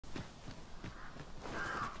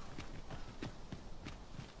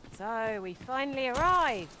So, we finally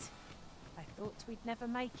arrived. I thought we'd never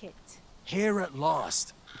make it. Here at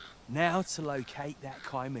last. Now to locate that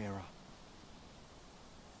chimera.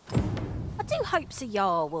 I do hope Sir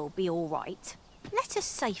Yar will be all right. Let us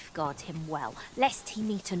safeguard him well, lest he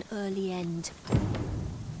meet an early end.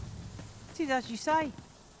 It is as you say.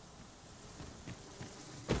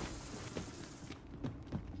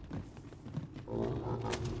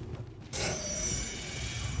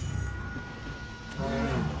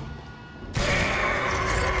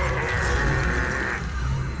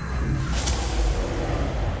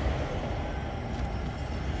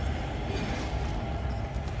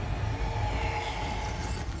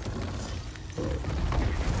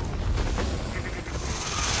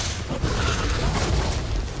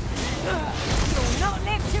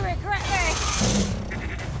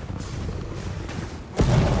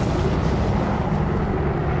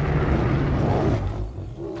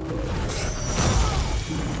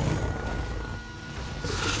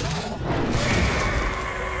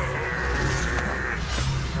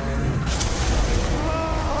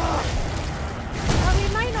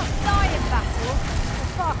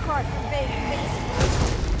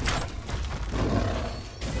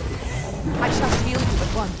 I shall heal you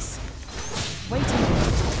at once. Wait a minute.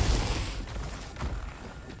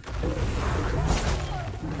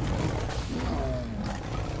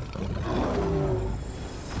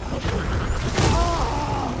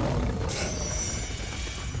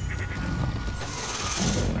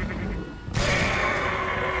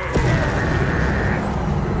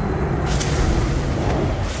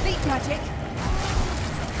 Sleep magic.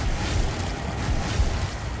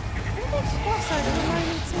 What's over the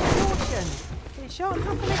moment's exhaustion? It shan't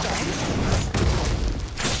happen again.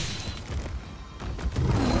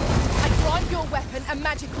 I grant your weapon a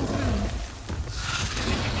magical boon.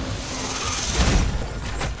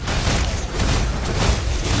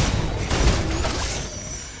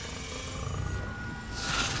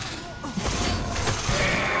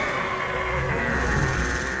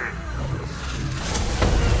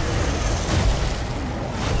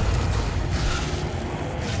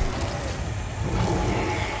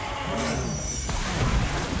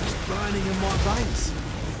 In my veins.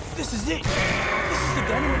 This is it. This is the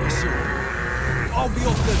venom we saw. I'll be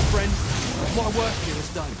off then, friend. My work here is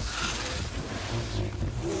done.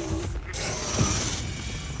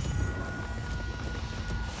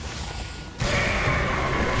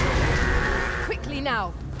 Quickly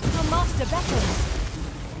now. Our master beckons.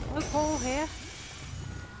 No Paul here.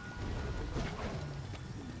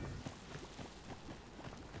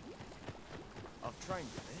 I've trained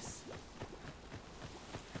for this.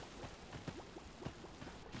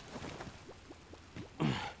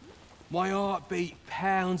 My heart beat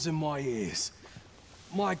pounds in my ears.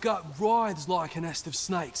 My gut writhes like a nest of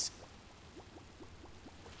snakes.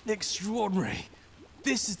 Extraordinary.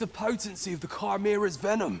 This is the potency of the Chimera's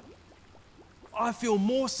venom. I feel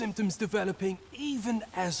more symptoms developing even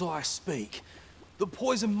as I speak. The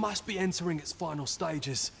poison must be entering its final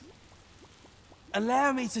stages.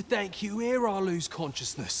 Allow me to thank you ere I lose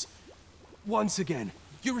consciousness. Once again,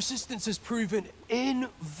 your assistance has proven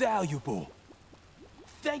invaluable.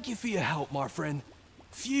 Thank you for your help, my friend.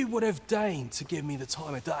 Few would have deigned to give me the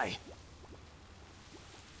time of day.